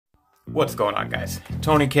What's going on, guys?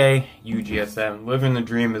 Tony K, UGSM, living the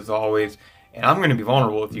dream as always, and I'm going to be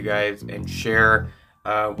vulnerable with you guys and share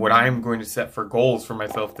what I'm going to set for goals for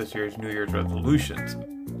myself this year's New Year's resolutions.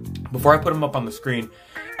 Before I put them up on the screen,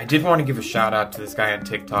 I did want to give a shout out to this guy on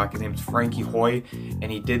TikTok. His name's Frankie Hoy,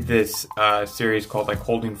 and he did this series called like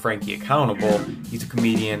Holding Frankie Accountable. He's a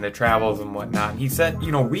comedian that travels and whatnot. He set,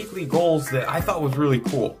 weekly goals that I thought was really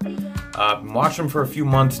cool. I've been watching him for a few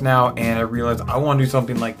months now, and I realized I want to do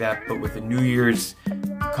something like that, but with the New Year's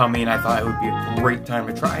coming, I thought it would be a great time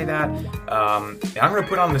to try that. I'm going to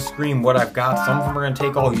put on the screen what I've got. Some of them are going to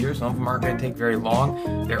take all year, some of them aren't going to take very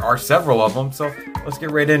long. There are several of them, so let's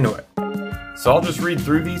get right into it. So I'll just read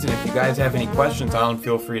through these, and if you guys have any questions on them,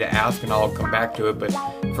 feel free to ask and I'll come back to it. But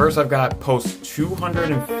first, I've got post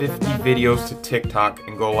 250 videos to TikTok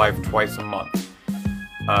and go live twice a month.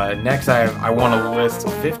 Next, I want to list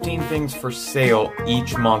 15 things for sale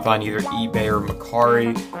each month on either eBay or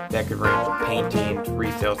Mercari. That could range from painting to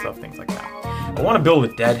resale stuff, things like that. I want to build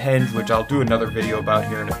a deadhead, which I'll do another video about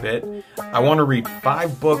here in a bit. I want to read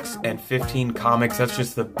 5 books and 15 comics. That's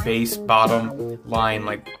just the base bottom line,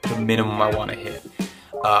 like the minimum I want to hit.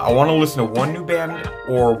 I want to listen to one new band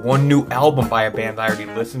or one new album by a band I already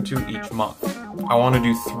listened to each month. I want to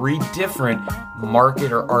do 3 different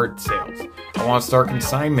market or art sales. I want to start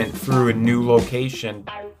consignment through a new location,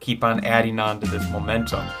 keep on adding on to this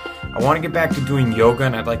momentum. I want to get back to doing yoga,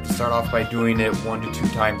 and I'd like to start off by doing it 1 to 2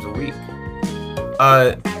 times a week.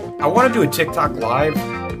 I want to do a TikTok live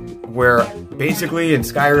where basically in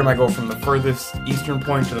Skyrim I go from the furthest eastern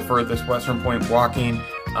point to the furthest western point walking.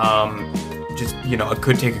 It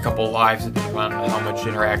could take a couple of lives depending on how much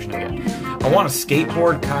interaction I get. I want to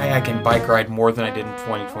skateboard, kayak, and bike ride more than I did in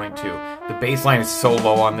 2022. The baseline is so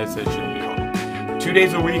low on this that it shouldn't be hard. 2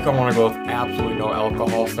 days a week, I want to go with absolutely no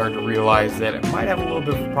alcohol. Starting to realize that it might have a little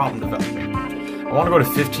bit of a problem developing. I want to go to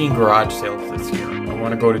 15 garage sales this year. I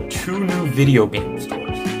want to go to 2 new video game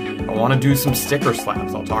stores. I want to do some sticker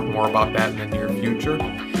slaps. I'll talk more about that in the near future.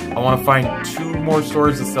 I want to find 2 more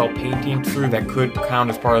stores to sell paintings through that could count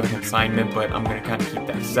as part of the consignment, but I'm going to kind of keep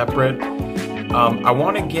that separate. I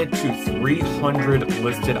want to get to 300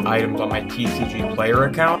 listed items on my TCG player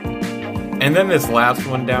account. And then this last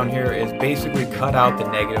one down here is basically cut out the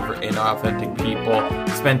negative or inauthentic people,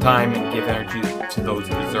 spend time and give energy to those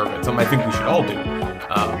who deserve it. Something I think we should all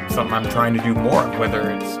do. Something I'm trying to do more,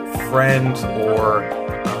 whether it's friends or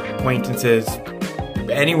acquaintances,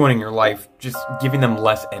 anyone in your life, just giving them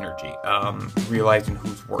less energy, realizing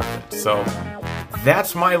who's worth it. So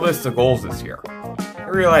that's my list of goals this year.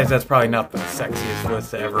 I realize that's probably not the sexiest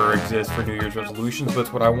list that ever exists for New Year's resolutions, but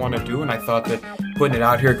it's what I want to do, and I thought that putting it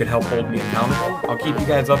out here could help hold me accountable. I'll keep you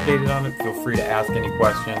guys updated on it. Feel free to ask any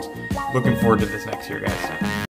questions. Looking forward to this next year, guys.